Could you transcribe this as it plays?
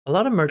A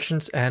lot of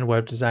merchants and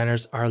web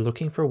designers are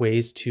looking for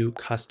ways to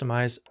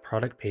customize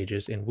product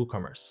pages in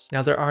WooCommerce.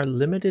 Now, there are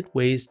limited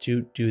ways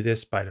to do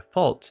this by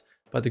default,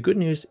 but the good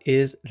news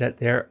is that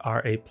there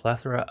are a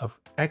plethora of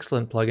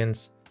excellent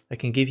plugins that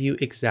can give you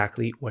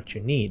exactly what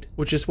you need,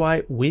 which is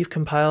why we've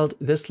compiled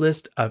this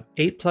list of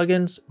 8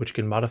 plugins which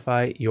can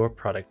modify your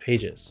product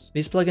pages.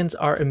 These plugins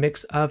are a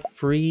mix of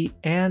free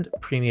and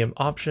premium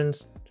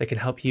options that can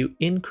help you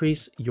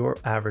increase your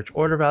average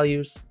order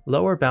values,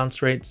 lower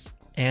bounce rates,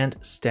 and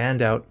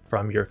stand out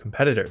from your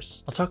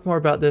competitors. I'll talk more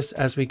about this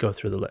as we go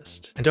through the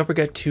list. And don't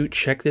forget to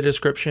check the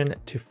description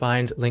to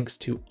find links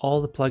to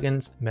all the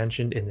plugins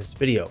mentioned in this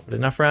video. But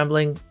enough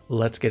rambling,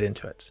 let's get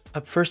into it.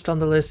 Up first on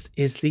the list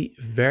is the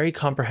very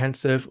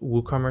comprehensive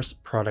WooCommerce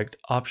Product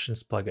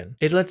Options plugin.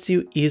 It lets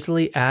you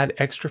easily add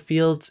extra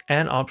fields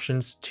and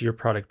options to your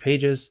product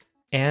pages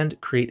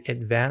and create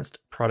advanced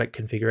product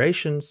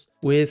configurations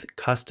with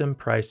custom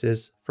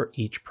prices for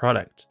each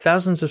product.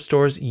 Thousands of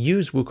stores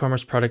use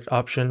WooCommerce Product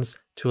Options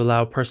to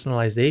allow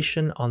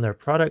personalization on their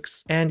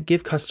products and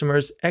give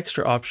customers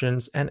extra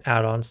options and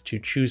add-ons to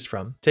choose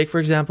from. Take, for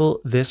example,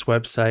 this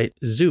website,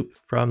 Zoop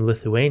from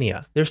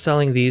Lithuania. They're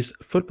selling these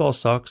football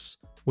socks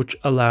which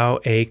allow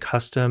a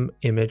custom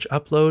image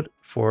upload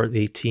for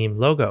the team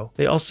logo.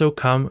 They also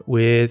come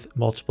with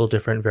multiple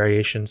different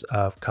variations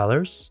of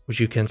colors, which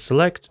you can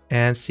select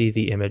and see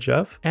the image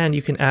of, and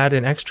you can add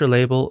an extra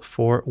label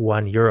for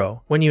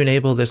 €1. When you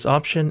enable this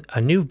option,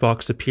 a new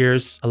box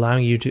appears,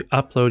 allowing you to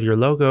upload your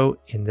logo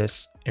in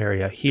this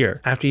area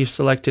here. After you've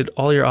selected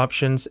all your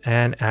options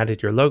and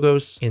added your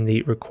logos in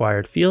the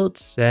required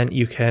fields, then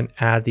you can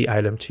add the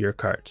item to your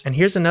cart. And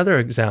here's another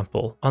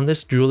example. On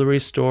this jewelry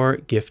store,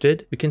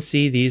 Gifted, we can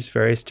see these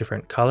various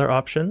different color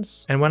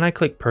options. And when I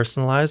click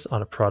personalize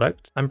on a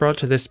product, I'm brought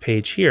to this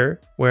page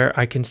here where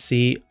I can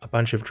see a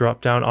bunch of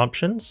drop-down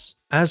options,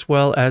 as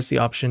well as the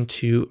option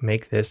to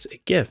make this a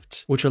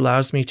gift, which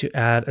allows me to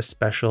add a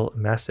special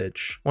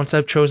message. Once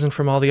I've chosen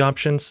from all the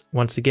options,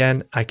 once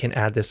again, I can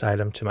add this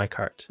item to my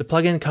cart. The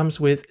plugin comes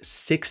with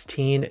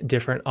 16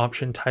 different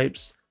option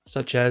types,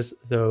 such as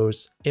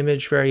those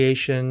image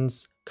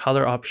variations,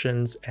 color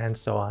options, and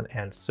so on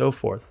and so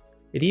forth.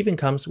 It even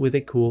comes with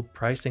a cool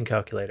pricing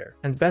calculator.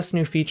 And the best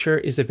new feature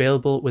is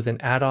available with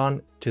an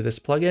add-on to this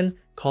plugin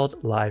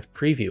called Live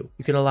Preview.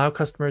 You can allow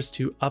customers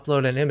to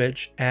upload an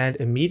image and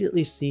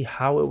immediately see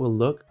how it will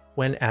look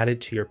when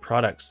added to your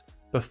products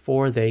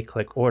before they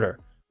click order,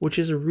 which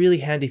is a really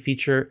handy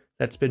feature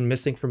that's been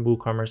missing from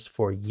WooCommerce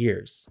for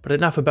years. But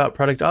enough about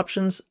product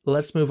options,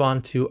 let's move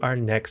on to our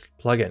next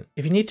plugin.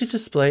 If you need to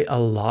display a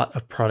lot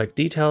of product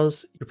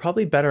details, you're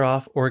probably better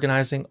off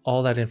organizing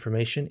all that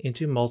information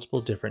into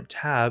multiple different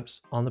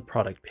tabs on the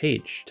product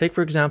page. Take,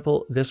 for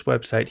example, this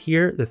website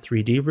here, the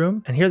 3D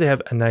Room, and here they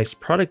have a nice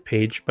product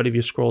page, but if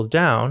you scroll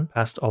down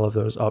past all of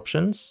those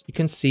options, you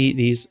can see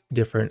these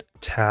different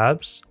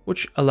tabs,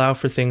 which allow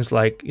for things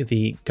like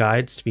the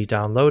guides to be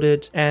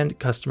downloaded, and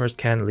customers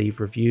can leave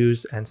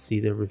reviews and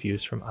see the reviews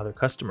from other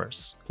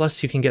customers.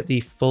 Plus, you can get the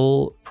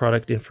full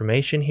product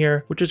information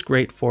here, which is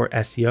great for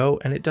SEO,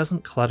 and it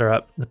doesn't clutter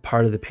up the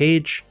part of the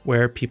page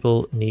where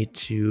people need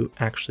to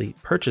actually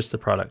purchase the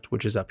product,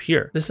 which is up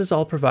here. This is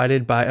all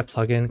provided by a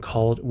plugin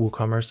called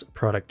WooCommerce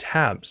Product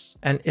Tabs,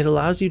 and it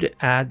allows you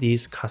to add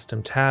these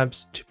custom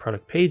tabs to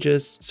product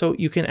pages so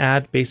you can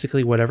add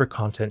basically whatever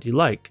content you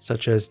like,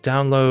 such as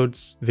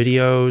downloads,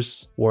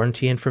 videos,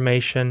 warranty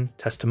information,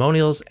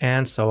 testimonials,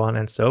 and so on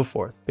and so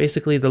forth.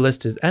 Basically, the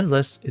list is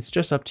endless. It's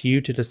just up to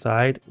you to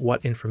decide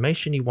what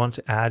information you want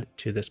to add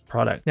to this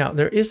product. Now,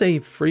 there is a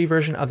free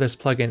version of this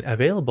plugin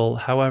available.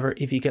 However,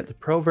 if you get the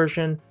pro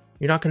version,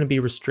 you're not going to be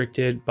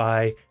restricted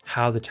by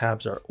how the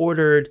tabs are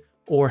ordered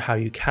or how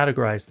you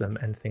categorize them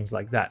and things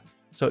like that.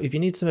 So if you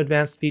need some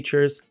advanced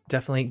features,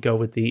 definitely go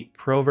with the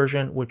pro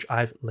version, which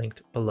I've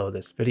linked below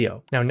this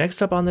video. Now,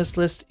 next up on this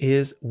list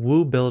is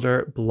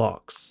WooBuilder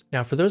blocks.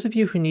 Now, for those of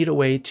you who need a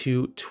way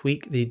to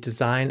tweak the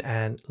design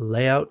and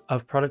layout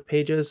of product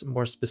pages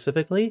more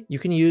specifically, you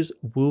can use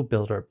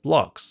WooBuilder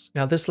blocks.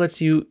 Now, this lets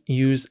you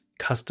use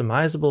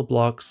customizable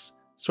blocks,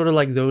 sort of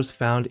like those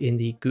found in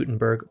the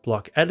Gutenberg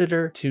block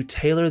editor, to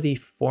tailor the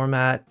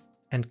format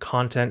and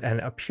content and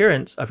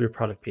appearance of your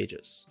product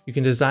pages. You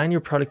can design your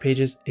product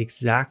pages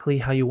exactly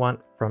how you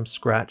want from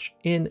scratch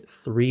in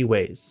 3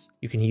 ways.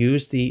 You can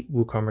use the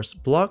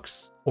WooCommerce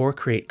blocks, or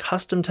create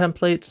custom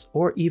templates,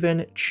 or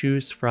even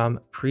choose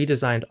from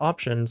pre-designed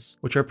options,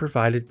 which are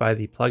provided by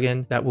the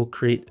plugin that will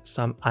create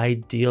some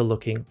ideal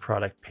looking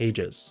product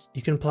pages.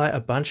 You can apply a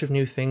bunch of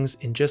new things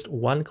in just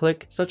one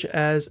click, such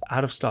as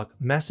out of stock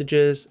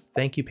messages,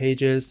 thank you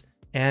pages,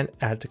 and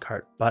add to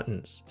cart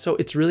buttons. So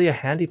it's really a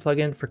handy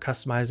plugin for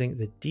customizing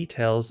the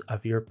details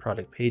of your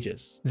product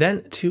pages.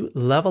 Then to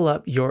level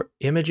up your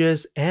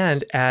images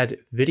and add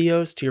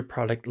videos to your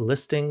product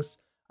listings,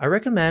 I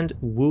recommend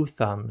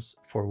WooThumbs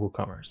for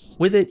WooCommerce.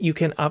 With it, you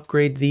can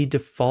upgrade the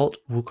default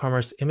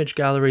WooCommerce image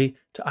gallery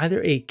to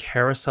either a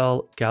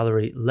carousel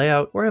gallery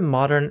layout or a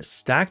modern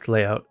stacked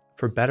layout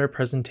for better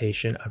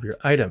presentation of your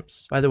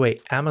items. By the way,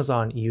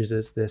 Amazon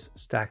uses this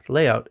stacked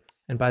layout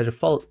and by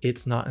default,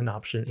 it's not an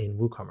option in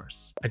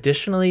WooCommerce.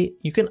 Additionally,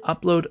 you can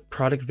upload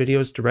product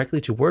videos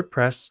directly to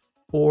WordPress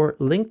or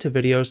link to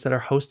videos that are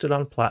hosted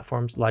on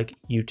platforms like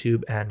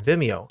YouTube and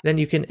Vimeo. Then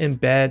you can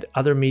embed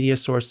other media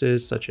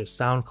sources such as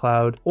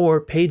SoundCloud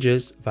or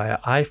Pages via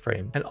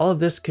iframe. And all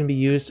of this can be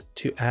used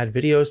to add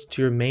videos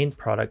to your main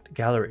product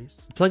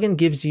galleries. The plugin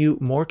gives you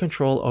more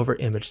control over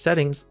image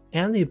settings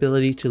and the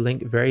ability to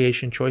link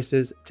variation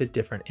choices to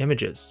different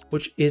images,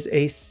 which is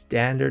a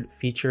standard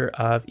feature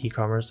of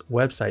e-commerce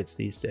websites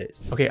these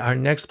days. Okay, our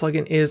next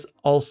plugin is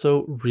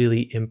also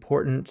really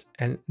important,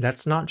 and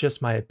that's not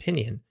just my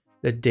opinion.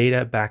 The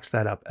data backs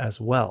that up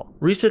as well.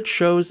 Research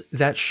shows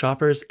that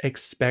shoppers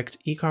expect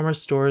e-commerce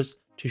stores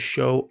to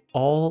show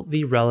all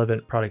the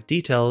relevant product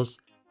details,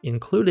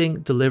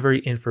 including delivery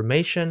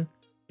information,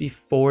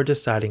 before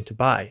deciding to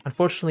buy.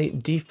 Unfortunately,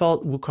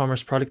 default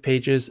WooCommerce product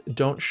pages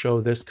don't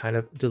show this kind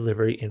of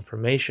delivery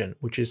information,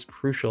 which is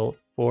crucial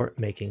for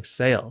making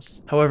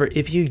sales. However,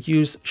 if you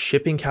use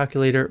Shipping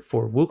Calculator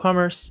for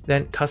WooCommerce,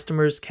 then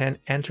customers can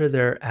enter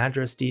their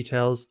address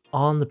details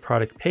on the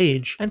product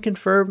page and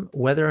confirm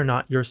whether or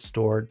not your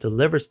store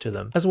delivers to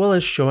them, as well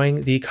as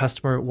showing the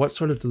customer what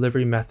sort of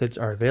delivery methods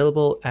are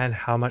available and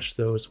how much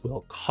those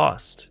will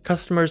cost.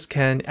 Customers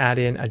can add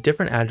in a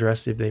different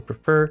address if they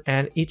prefer,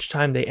 and each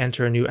time they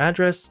enter a new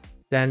address,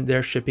 then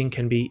their shipping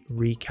can be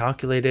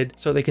recalculated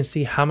so they can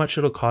see how much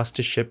it'll cost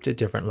to ship to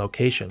different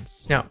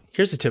locations. Now,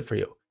 here's a tip for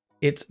you.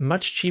 It's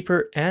much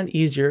cheaper and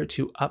easier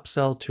to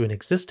upsell to an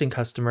existing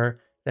customer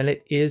than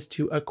it is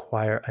to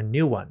acquire a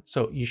new one.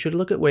 So you should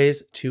look at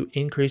ways to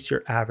increase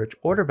your average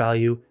order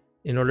value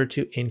in order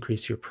to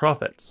increase your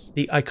profits.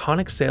 The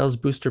Iconic Sales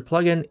Booster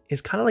plugin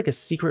is kind of like a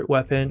secret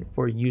weapon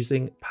for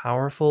using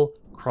powerful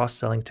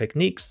cross-selling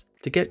techniques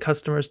to get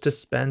customers to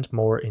spend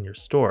more in your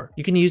store.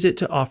 You can use it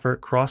to offer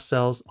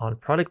cross-sells on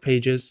product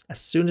pages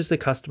as soon as the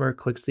customer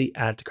clicks the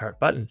Add to Cart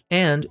button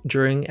and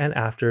during and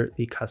after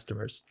the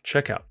customer's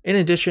checkout. In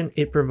addition,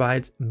 it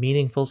provides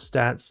meaningful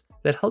stats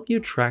that help you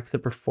track the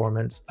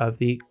performance of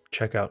the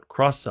checkout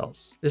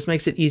cross-sells. This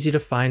makes it easy to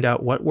find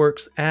out what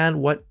works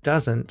and what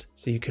doesn't,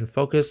 so you can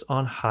focus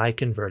on high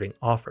converting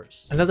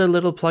offers. Another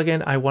little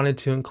plugin I wanted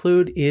to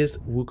include is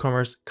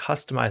WooCommerce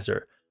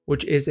Customizer,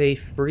 which is a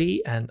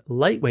free and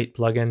lightweight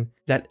plugin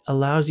that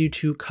allows you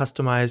to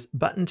customize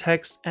button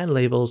text and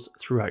labels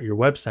throughout your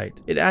website.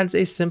 It adds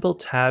a simple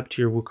tab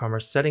to your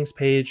WooCommerce settings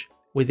page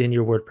within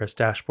your WordPress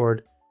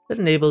dashboard that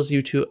enables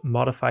you to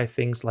modify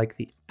things like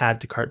the Add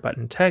to Cart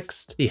button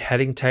text, the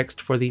heading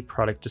text for the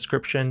product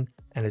description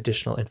and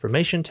additional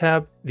information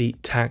tab, the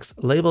tax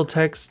label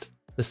text,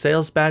 the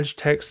sales badge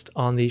text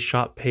on the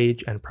shop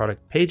page and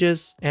product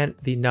pages, and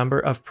the number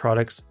of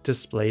products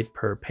displayed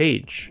per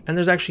page. And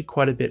there's actually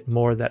quite a bit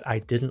more that I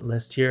didn't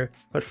list here,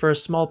 but for a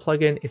small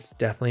plugin, it's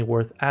definitely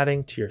worth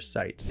adding to your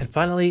site. And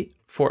finally,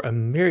 for a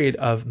myriad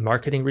of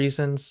marketing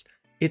reasons,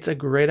 it's a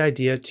great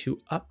idea to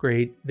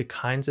upgrade the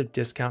kinds of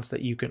discounts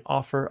that you can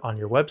offer on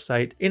your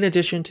website, in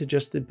addition to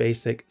just the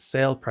basic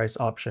sale price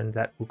option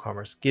that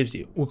WooCommerce gives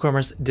you.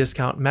 WooCommerce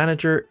Discount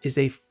Manager is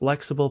a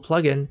flexible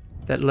plugin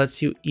that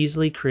lets you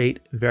easily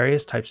create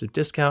various types of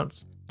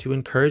discounts to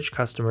encourage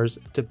customers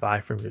to buy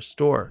from your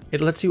store.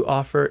 It lets you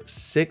offer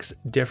 6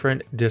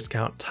 different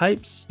discount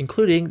types,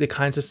 including the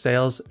kinds of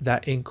sales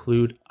that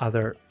include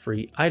other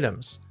free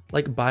items,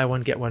 like buy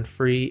one, get one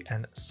free,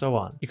 and so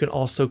on. You can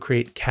also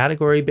create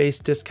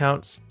category-based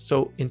discounts,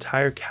 so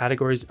entire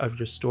categories of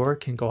your store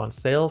can go on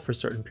sale for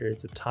certain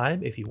periods of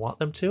time if you want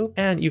them to.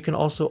 And you can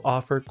also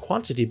offer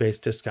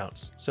quantity-based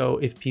discounts. So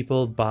if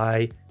people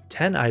buy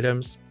 10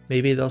 items,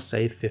 maybe they'll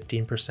save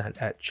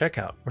 15% at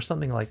checkout or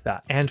something like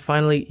that. And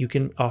finally, you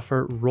can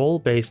offer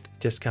role-based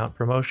discount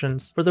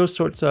promotions for those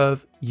sorts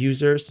of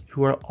users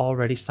who are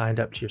already signed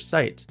up to your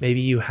site. Maybe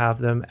you have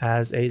them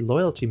as a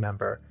loyalty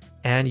member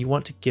and you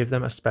want to give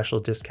them a special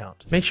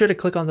discount. Make sure to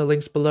click on the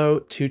links below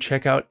to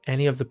check out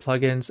any of the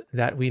plugins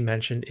that we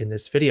mentioned in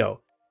this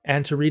video.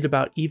 And to read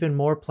about even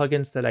more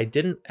plugins that I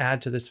didn't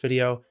add to this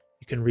video,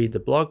 you can read the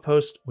blog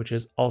post, which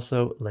is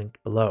also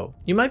linked below.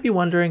 You might be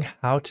wondering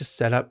how to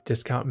set up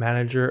Discount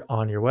Manager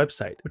on your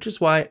website, which is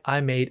why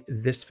I made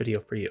this video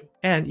for you.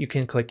 And you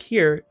can click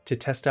here to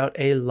test out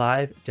a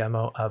live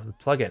demo of the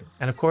plugin.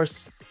 And of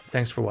course,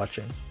 thanks for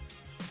watching.